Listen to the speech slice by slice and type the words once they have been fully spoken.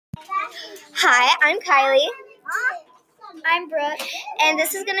Hi, I'm Kylie, I'm Brooke. and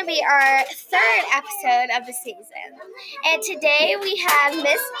this is going to be our third episode of the season. And today we have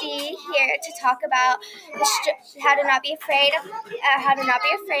Miss D here to talk about how to not be afraid of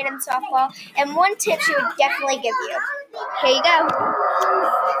in softball, and one tip she would definitely give you. Here you go.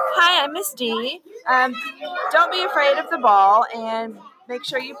 Hi, I'm Miss D. Don't be afraid of the ball and make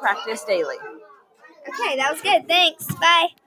sure you practice daily. Okay, that was good. Thanks. Bye.